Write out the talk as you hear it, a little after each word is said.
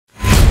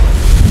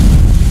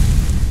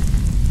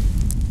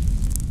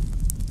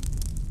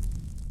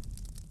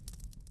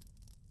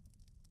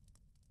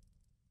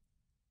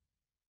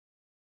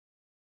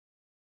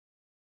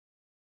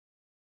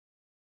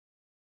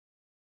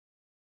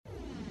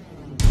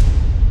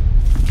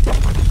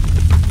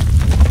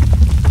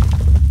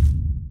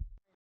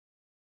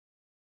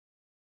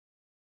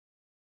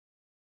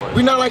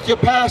We're not like your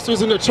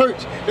pastors in the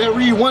church that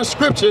read one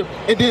scripture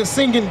and then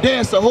sing and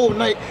dance the whole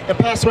night and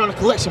pass around a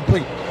collection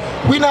plate.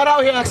 We're not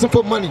out here asking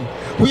for money.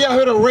 We out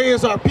here to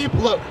raise our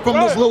people up from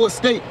this lower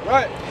state.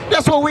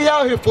 That's what we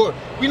out here for.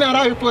 We're not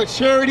out here for a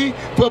charity,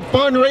 for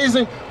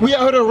fundraising. We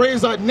out here to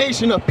raise our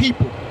nation of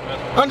people.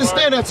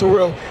 Understand that,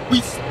 Terrell.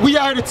 We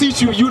out here to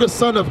teach you, the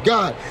son of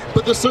God.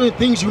 But there's certain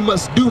things you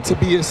must do to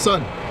be his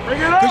son.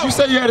 Because you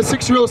said you had a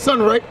 6-year-old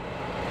son, right?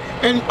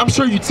 And I'm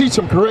sure you teach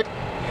him, correct?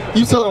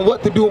 You tell him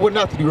what to do and what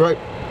not to do, right?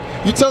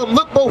 You tell him,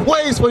 look both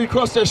ways before you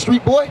cross that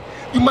street, boy.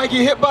 You might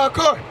get hit by a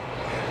car.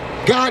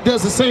 God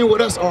does the same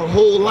with us our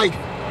whole life.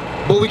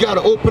 But we got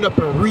to open up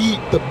and read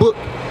the book.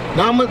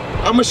 Now I'm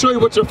gonna show you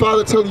what your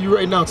father telling you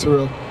right now,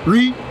 Terrell.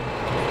 Read.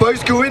 1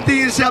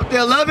 Corinthians chapter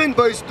 11,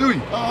 verse 3.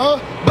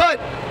 But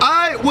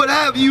I would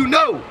have you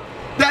know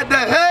that the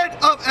head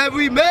of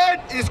every man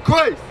is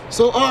Christ.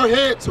 So our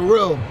head,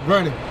 Terrell,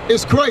 Vernon,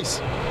 is Christ.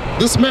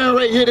 This man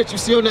right here that you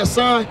see on that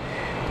sign,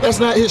 that's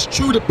not his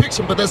true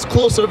depiction, but that's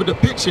closer of a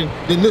depiction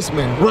than this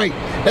man, right?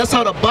 That's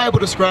how the Bible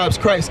describes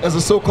Christ, as a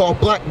so-called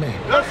black man.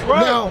 That's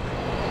right. Now,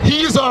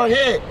 he's our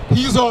head,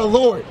 he's our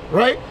Lord,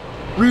 right?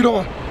 Read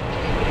on.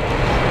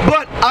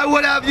 But I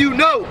would have you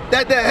know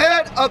that the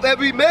head of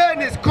every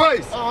man is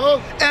Christ,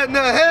 and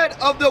the head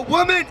of the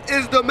woman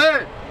is the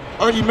man.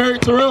 Are you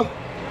married, Terrell?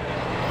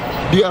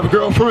 Do you have a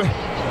girlfriend?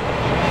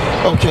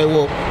 Okay,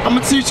 well, I'm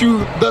gonna teach you,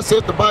 thus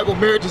saith the Bible,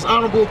 marriage is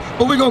honorable,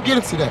 but we're gonna get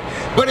into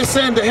that. But it's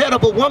saying the head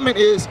of a woman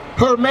is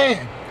her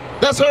man.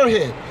 That's her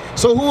head.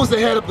 So who is the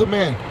head of the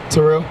man,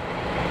 Terrell?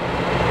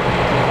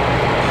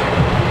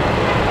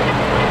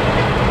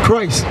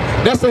 Christ.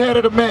 That's the head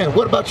of the man.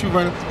 What about you,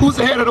 Vernon? Who's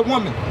the head of the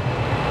woman?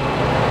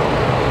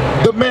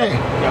 The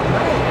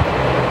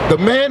man. The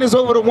man is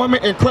over the woman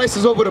and Christ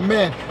is over the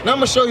man. Now I'm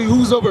gonna show you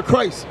who's over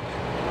Christ.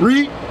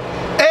 Read.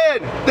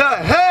 And the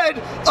head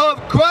of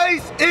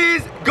Christ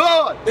is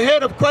God. The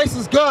head of Christ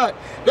is God.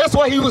 That's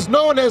why he was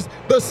known as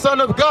the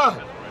Son of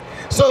God.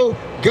 So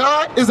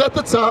God is at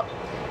the top,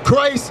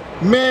 Christ,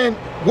 man,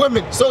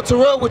 women. So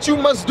Terrell, what you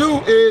must do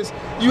is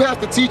you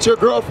have to teach your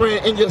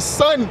girlfriend and your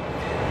son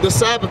the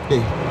Sabbath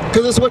day,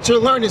 because it's what you're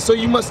learning. So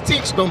you must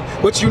teach them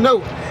what you know,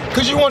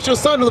 because you want your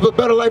son to live a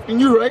better life than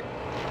you, right?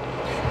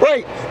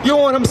 Right. You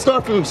don't want him to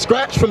start from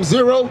scratch, from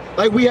zero,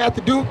 like we have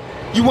to do.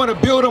 You want to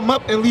build them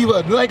up and leave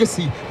a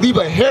legacy, leave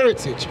a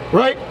heritage,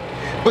 right?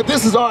 But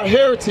this is our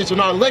heritage and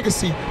our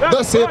legacy,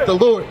 thus saith the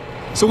Lord.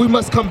 So we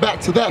must come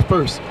back to that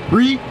first.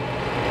 Read.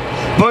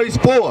 Verse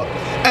 4.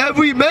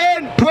 Every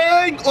man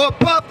praying or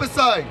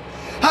prophesying,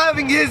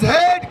 having his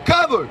head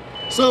covered.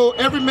 So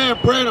every man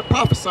praying and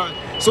prophesying.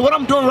 So what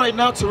I'm doing right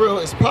now, Terrell,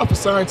 is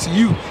prophesying to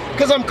you,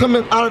 because I'm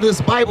coming out of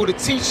this Bible to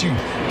teach you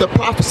the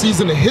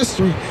prophecies and the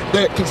history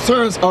that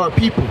concerns our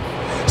people.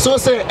 So it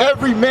said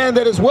every man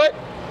that is what?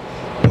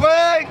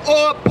 Praying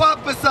or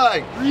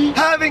prophesying,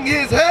 having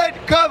his head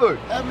covered.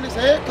 Having his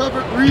head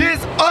covered.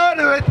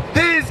 Dishonoreth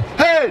his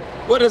head.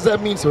 What does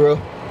that mean, Terrell?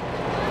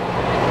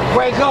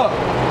 Wake up.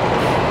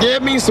 Yeah,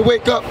 it means to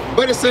wake up.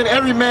 But it said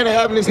every man that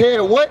having his head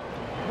what?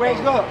 Wake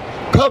up.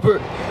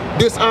 Covered.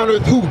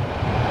 Dishonoreth who?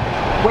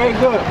 Wake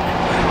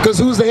up. Because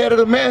who's the head of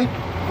the man?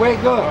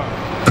 Wake up.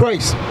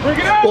 Christ.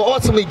 Well,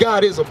 ultimately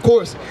God is, of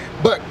course,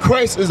 but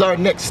Christ is our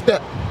next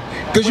step.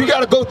 Because you got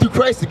to go through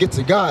Christ to get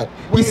to God.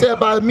 He said,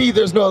 by me,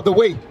 there's no other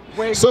way.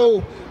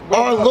 So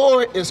our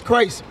Lord is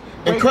Christ.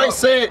 And Christ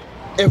said,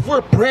 if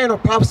we're praying or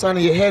prophesying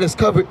and your head is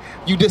covered,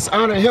 you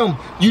dishonor him.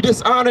 You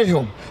dishonor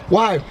him.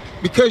 Why?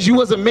 Because you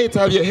wasn't made to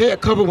have your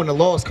head covered when the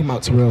laws come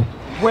out, Terrell.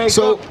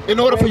 So in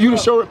order for you to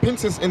show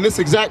repentance in this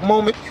exact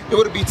moment, it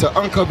would be to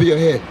uncover your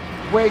head.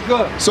 Wake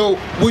up. So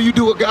will you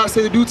do what God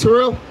said to do,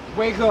 Terrell?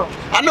 Wake up.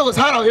 I know it's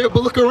hot out here,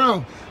 but look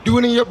around. Do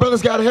any of your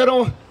brothers got a head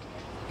on?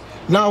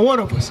 Not one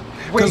of us.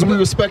 Because we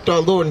respect our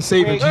Lord and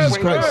Savior, Jesus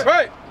Christ.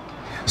 Right.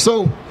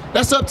 So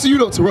that's up to you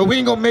though, Terrell. We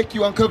ain't gonna make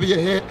you uncover your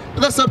head,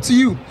 but that's up to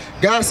you.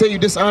 God said you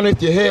dishonor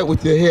your head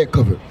with your head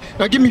covered.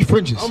 Now give me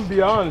fringes. I'm gonna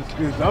be honest,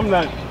 because I'm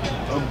not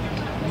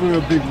a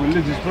real big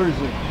religious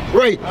person.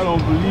 Right. I don't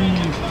believe,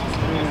 you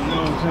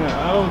know what I'm saying?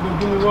 I don't,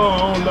 get me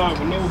wrong, I don't knock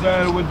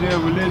nobody with their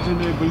religion,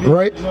 they believe.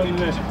 Right. None of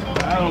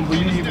that. I don't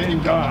believe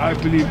in God.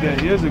 I believe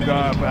that is a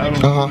God, but I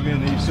don't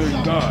believe in a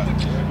certain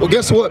God. Well,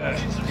 guess what?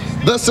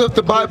 Thus saith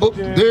the Bible,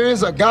 there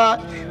is a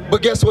God,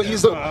 but guess what?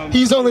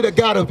 He's only the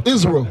God of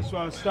Israel.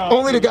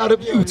 Only the God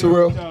of you,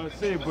 Terrell.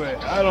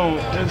 But I don't,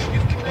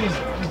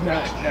 it's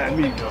not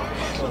me,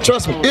 though.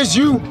 Trust me, it's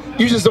you.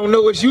 You just don't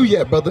know it's you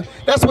yet, brother.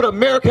 That's what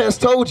America has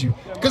told you.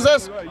 Because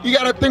that's, you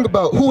got to think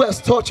about who has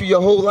taught you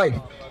your whole life.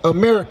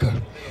 America.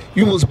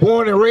 You was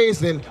born and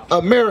raised in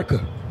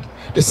America.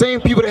 The same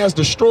people that has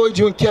destroyed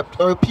you and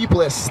kept our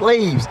people as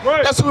slaves.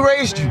 That's who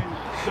raised you.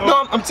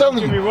 No, I'm telling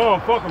you. Don't get me wrong,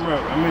 fuck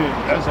America. I mean,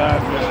 that's how I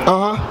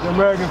feel. The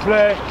American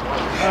flag,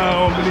 I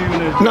don't believe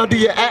in it. Now, do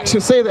your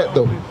actions say that,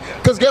 though?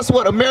 Because guess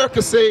what?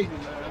 America say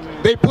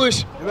they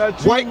push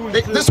white.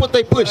 This is what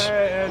they push. If I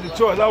had the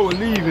choice, I would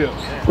leave here.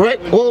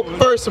 Right? Well,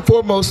 first and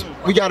foremost,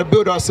 we got to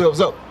build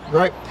ourselves up,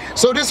 right?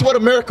 So this is what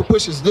America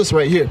pushes, this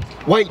right here.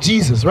 White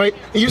Jesus, right?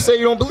 And you say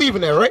you don't believe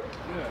in that, right?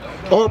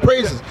 All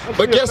praises.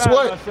 But guess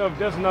what? Myself.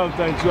 That's another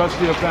thing too. I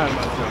still find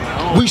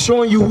myself. We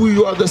showing you who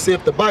you are, thus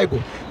saith the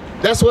Bible.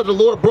 That's what the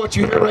Lord brought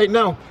you here right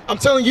now. I'm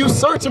telling you,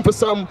 searching for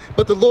something,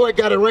 but the Lord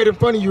got it right in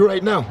front of you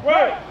right now.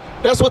 Right.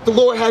 That's what the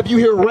Lord have you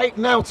here right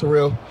now,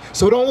 Terrell.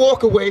 So don't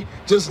walk away.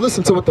 Just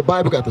listen to what the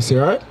Bible got to say,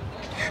 all right?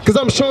 Because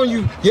I'm showing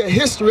you your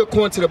history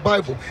according to the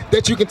Bible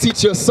that you can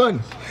teach your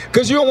son.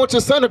 Because you don't want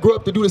your son to grow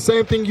up to do the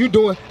same thing you're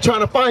doing, trying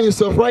to find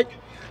yourself, right?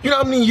 You know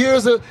how many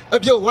years of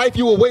your life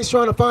you will waste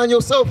trying to find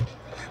yourself?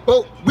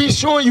 But we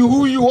showing you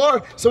who you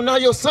are, so now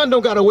your son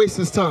don't got to waste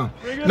his time.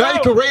 Now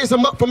you can raise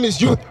him up from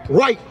his youth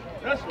right.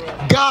 That's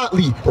right.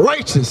 Godly,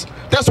 righteous.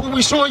 That's what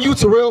we're showing you,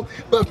 Terrell.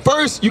 But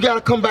first, you got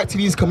to come back to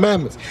these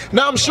commandments.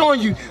 Now I'm showing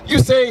you, you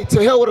say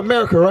to hell with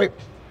America, right?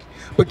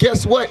 But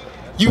guess what?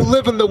 You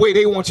living the way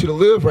they want you to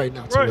live right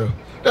now, Terrell.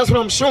 Right. That's what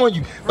I'm showing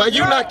you. By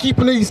you not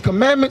keeping these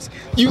commandments,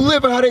 you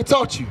living how they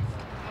taught you.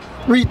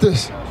 Read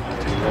this.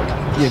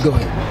 Yeah, go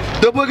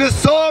ahead. The book of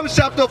Psalms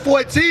chapter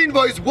 14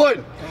 verse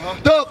 1.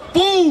 The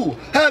fool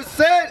has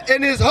said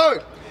in his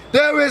heart,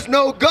 there is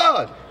no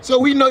God. So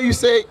we know you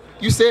said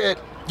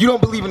you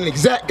don't believe in an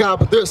exact God,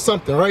 but there's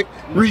something, right?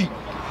 Read.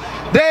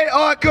 They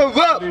are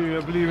corrupt.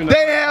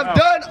 They have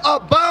done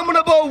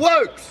abominable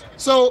works.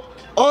 So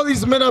all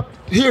these men up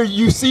here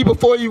you see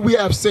before you, we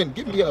have sinned.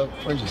 Give me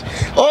fringes.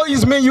 All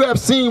these men you have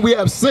seen, we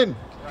have sinned,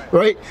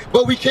 right?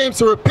 But we came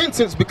to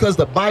repentance because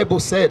the Bible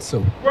said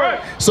so.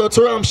 Right. So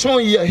Terrell, I'm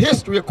showing you your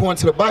history according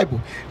to the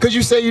Bible. Because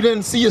you say you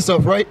didn't see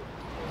yourself, right?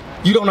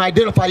 You don't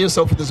identify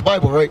yourself with this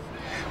Bible, right?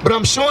 But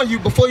I'm showing you,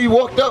 before you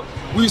walked up,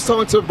 we was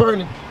talking to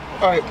Vernon.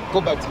 All right, go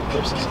back to the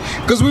verses.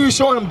 Because we were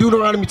showing him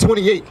Deuteronomy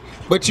 28.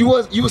 But you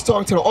was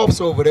talking to the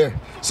officer over there.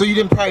 So you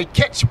didn't probably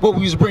catch what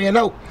we was bringing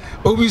out.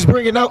 But we was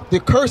bringing out the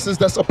curses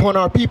that's upon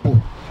our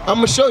people. I'm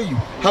going to show you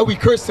how we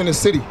cursed in the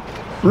city.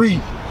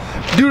 Read.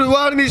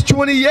 Deuteronomy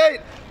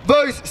 28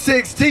 verse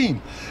 16.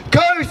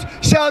 Cursed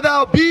shalt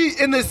thou be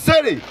in the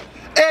city,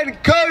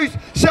 and cursed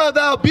shalt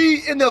thou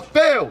be in the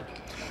field.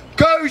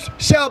 Cursed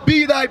shall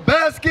be thy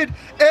basket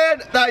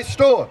and thy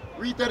store.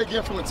 Read that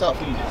again from the top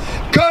for me.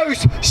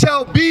 Cursed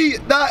shall be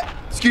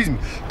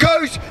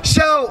cursed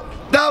shall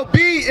thou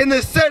be in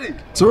the city.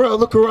 Terrell,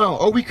 look around.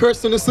 Are we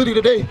cursed in the city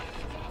today?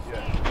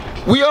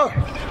 We are.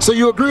 So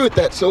you agree with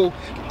that. So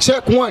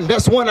check one.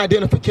 That's one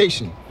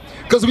identification.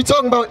 Because we're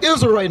talking about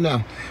Israel right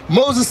now.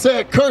 Moses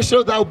said, cursed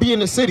shall thou be in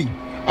the city.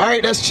 All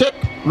right, that's check.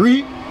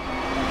 Read.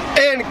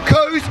 And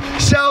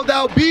cursed shall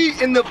thou be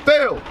in the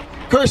field.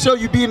 Cursed shall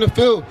you be in the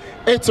field.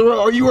 Hey, Terrell,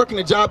 are you working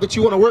a job that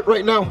you want to work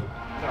right now?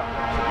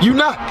 You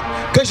not.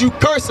 Because you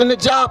cursing the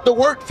job, the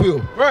work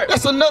field. Right.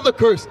 That's another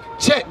curse.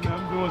 Check.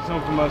 I'm doing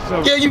something for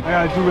myself. Yeah, you.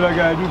 I gotta do what I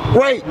gotta do.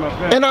 Right.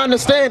 And I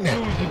understand that.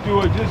 You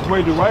do it this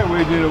way, the right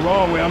way, do it the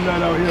wrong way. I'm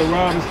not out here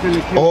robbing,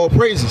 stealing, killing. All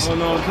praises. All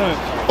the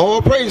time.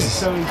 All praises.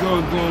 Selling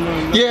drugs, going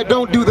on. Yeah,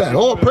 don't do that.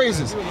 All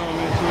praises. So it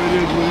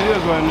is what it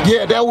is right now.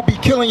 Yeah, that would be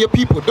killing your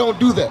people. Don't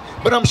do that.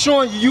 But I'm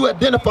showing you, you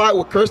identify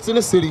with cursed in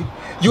the city.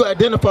 You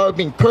identify with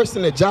being cursed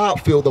in the job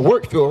field, the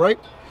work field, right?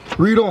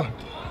 Read on.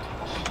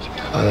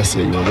 Let's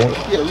see. You want it?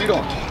 Yeah, read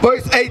on.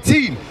 Verse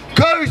 18.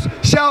 Cursed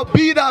shall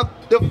be the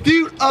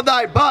fruit of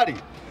thy body.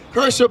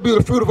 Cursed shall be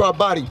the fruit of our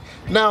body.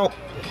 Now,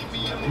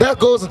 that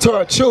goes into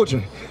our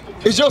children.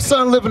 Is your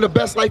son living the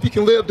best life he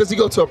can live? Does he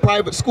go to a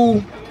private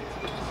school?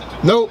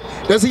 No.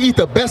 Does he eat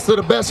the best of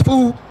the best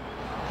food?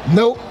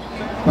 No.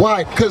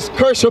 Why? Because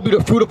cursed shall be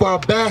the fruit of our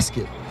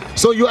basket.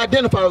 So you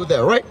identify with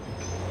that, right?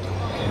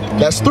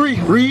 That's 3.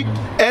 Read.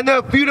 And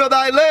the fruit of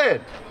thy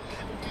land,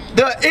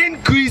 the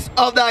increase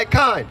of thy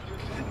kind.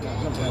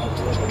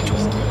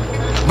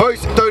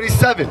 Verse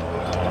 37.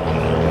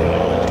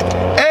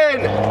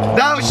 And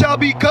thou shalt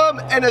become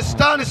an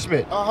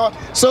astonishment.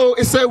 So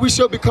it said we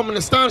shall become an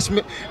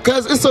astonishment,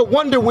 because it's a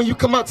wonder when you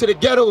come out to the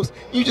ghettos,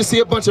 you just see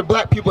a bunch of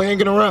black people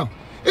hanging around.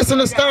 It's an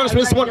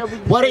astonishment. It's one,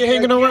 why they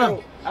hanging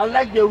around? I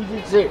like that we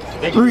just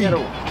said. Read.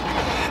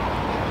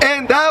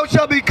 And thou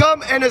shalt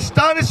become an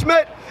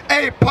astonishment,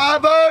 a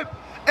proverb,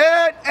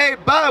 and a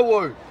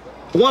byword.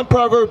 One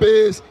proverb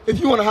is, if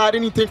you want to hide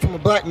anything from a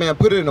black man,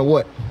 put it in a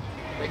what?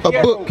 A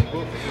book.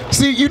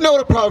 See, you know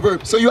the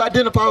proverb, so you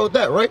identify with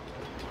that, right?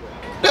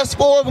 That's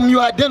 4 of them you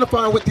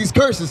identifying with these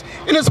curses.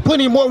 And there's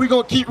plenty more. We're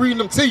going to keep reading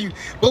them to you.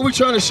 But we're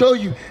trying to show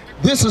you,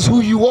 this is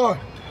who you are.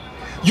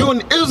 You're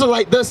an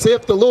Israelite, thus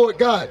saith the Lord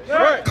God.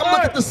 Right, Come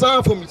look at the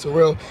sign for me,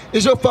 Terrell.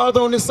 Is your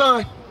father on this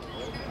sign?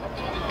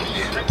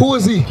 Who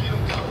is he?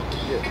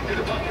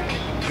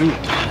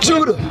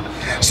 Judah.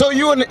 So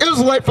you're an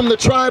Israelite from the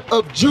tribe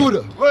of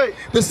Judah. Right.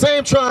 The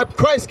same tribe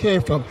Christ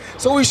came from.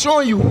 So we're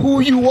showing you who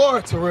you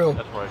are, Terrell.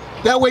 That's right.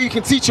 That way you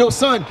can teach your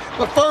son.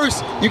 But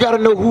first, you got to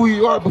know who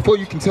you are before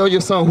you can tell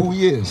your son who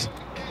he is.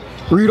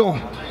 Read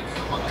on.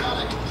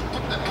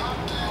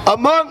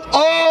 Among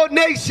all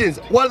nations,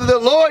 whether the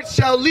Lord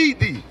shall lead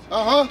thee.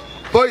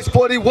 Verse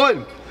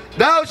 41.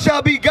 Thou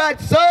shalt beget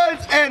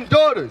sons and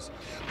daughters,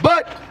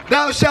 but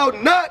thou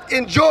shalt not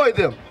enjoy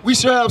them. We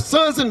shall have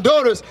sons and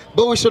daughters,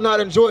 but we shall not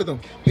enjoy them.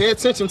 Pay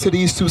attention to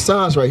these 2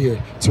 signs right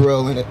here,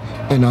 Terrell and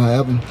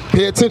Evan.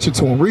 Pay attention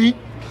to them. Read.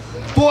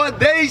 For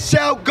they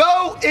shall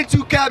go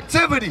into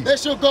captivity. They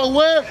shall go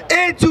where?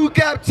 Into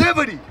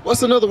captivity.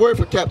 What's another word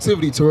for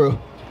captivity,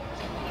 Terrell?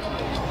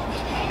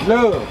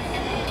 Love.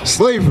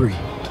 Slavery.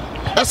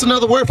 That's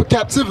another word for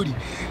captivity.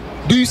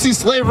 Do you see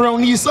slavery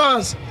on these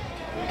sons?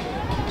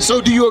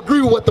 So do you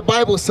agree with what the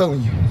Bible is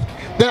telling you?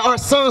 That our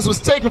sons was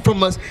taken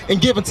from us and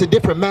given to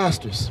different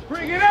masters.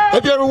 Bring it out.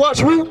 Have you ever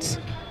watched Roots?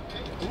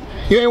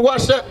 You ain't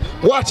watched that?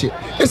 Watch it.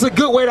 It's a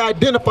good way to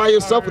identify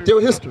yourself with your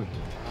history.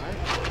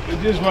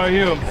 It's this right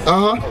here.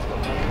 Uh-huh.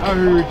 I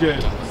heard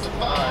that.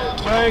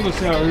 I ain't gonna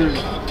say I heard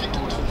it.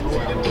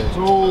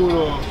 Told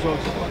or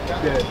something like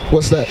that.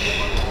 What's that?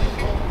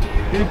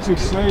 They took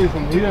slaves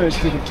from here and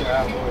took them to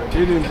Africa.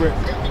 They didn't bring.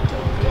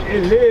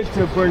 It led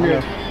to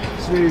bringing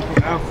slaves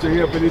from Africa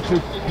here, but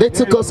They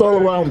took us all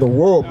around the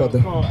world, brother.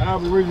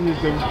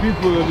 Aborigines, the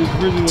people of this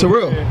original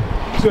Terrell, land.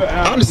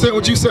 I understand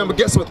what you're saying, but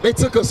guess what? They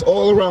took us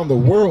all around the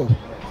world.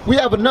 We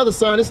have another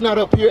sign, it's not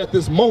up here at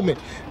this moment,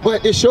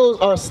 but it shows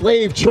our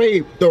slave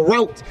trade, the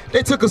route.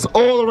 They took us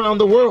all around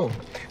the world.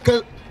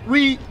 Cause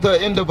read the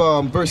end of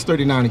verse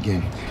 39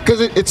 again. Because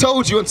it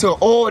told you until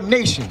all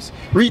nations.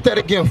 Read that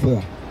again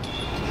for them.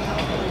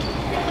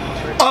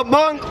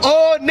 Among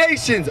all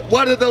nations,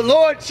 whether the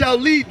Lord shall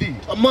lead thee.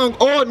 Among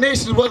all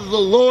nations, whether the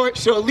Lord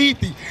shall lead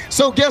thee.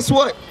 So guess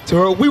what,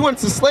 Terrell? We went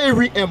to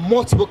slavery in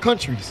multiple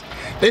countries.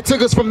 They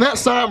took us from that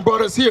side and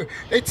brought us here.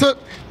 They took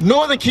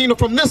Northern Kingdom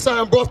from this side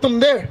and brought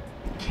them there.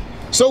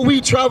 So we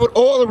traveled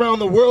all around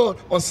the world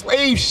on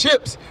slave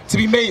ships to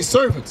be made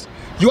servants.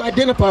 You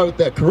identify with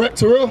that, correct,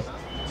 Terrell?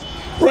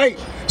 Right.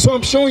 So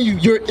I'm showing you,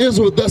 you're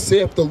Israel, thus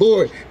saith the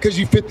Lord, because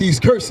you fit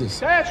these curses.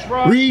 That's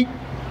right. Read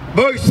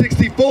verse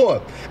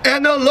 64.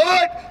 And the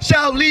Lord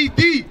shall lead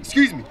thee,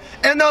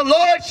 and the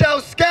Lord shall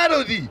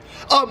scatter thee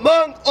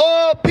among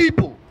all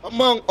people.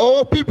 Among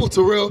all people,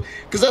 Terrell,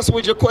 because that's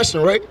what your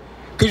question, right?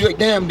 Because you're like,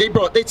 damn, they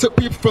took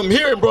people from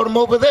here and brought them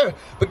over there.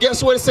 But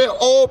guess what? It said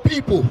all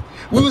people.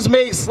 We was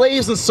made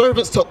slaves and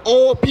servants to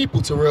all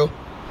people, Terrell.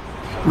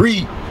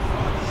 Read.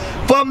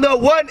 From the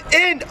one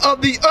end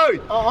of the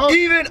earth,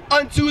 even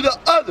unto the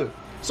other.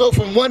 So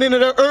from one end of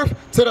the earth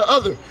to the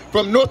other.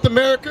 From North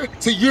America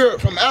to Europe.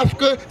 From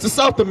Africa to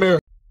South America.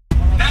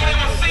 Now they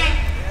will see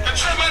the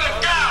treatment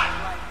of God.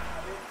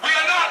 We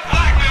are not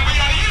black men, we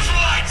are the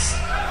Israelites.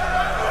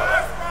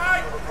 That's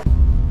right.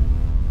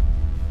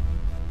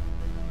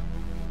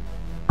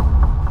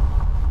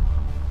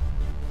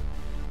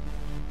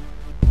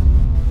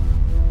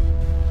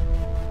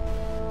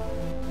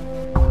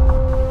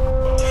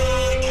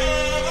 Take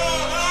care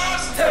of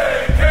us.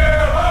 Take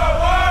care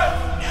of us.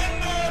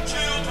 And our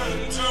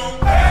children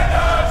too. And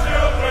our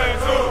children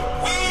too.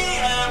 We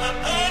have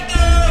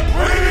abandoned.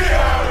 We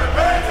have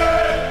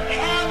repented.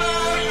 How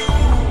about you?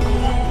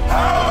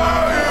 How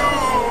about you?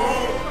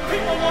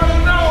 People want to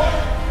know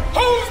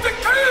who's the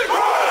king.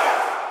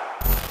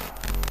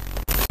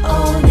 O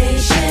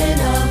nation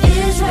of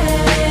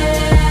Israel,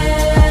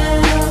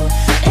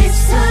 it's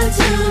time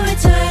to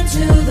return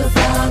to the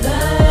Father.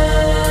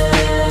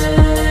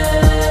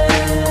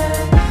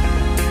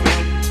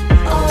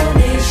 O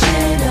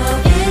nation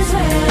of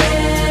Israel,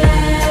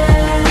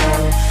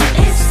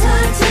 it's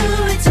time to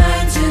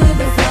return to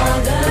the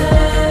Father.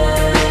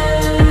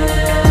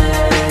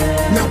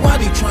 Now why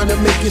they trying to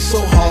make it so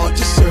hard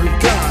to serve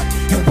God?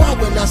 And why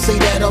when I say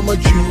that I'm a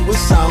Jew it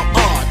sound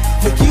odd?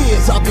 For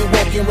years I've been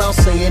walking around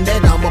saying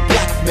that I'm a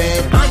black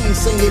man. I ain't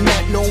saying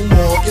that no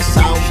more, it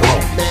sounds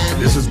wrong, man.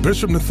 This is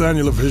Bishop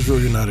Nathaniel of Israel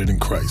United in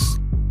Christ.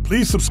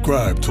 Please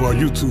subscribe to our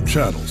YouTube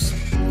channels.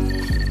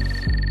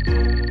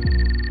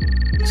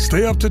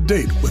 Stay up to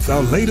date with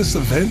our latest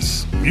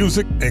events,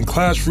 music, and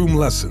classroom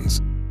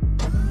lessons.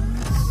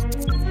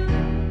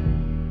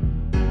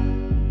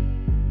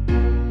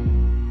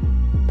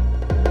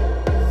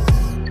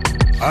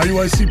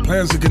 IUIC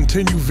plans to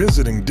continue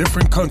visiting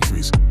different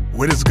countries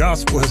where this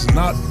gospel has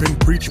not been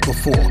preached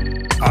before.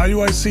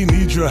 IUIC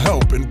needs your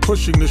help in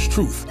pushing this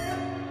truth.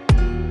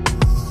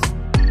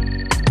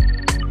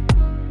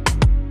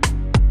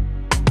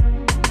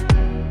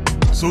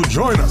 So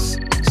join us.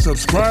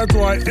 Subscribe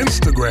to our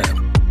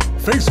Instagram,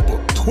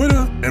 Facebook,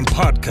 Twitter, and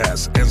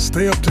podcasts, and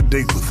stay up to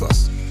date with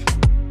us.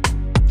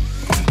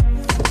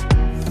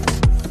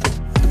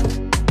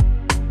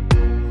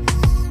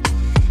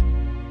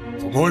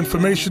 For more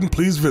information,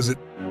 please visit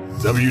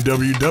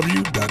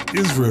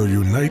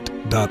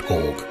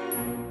www.israelunite.org.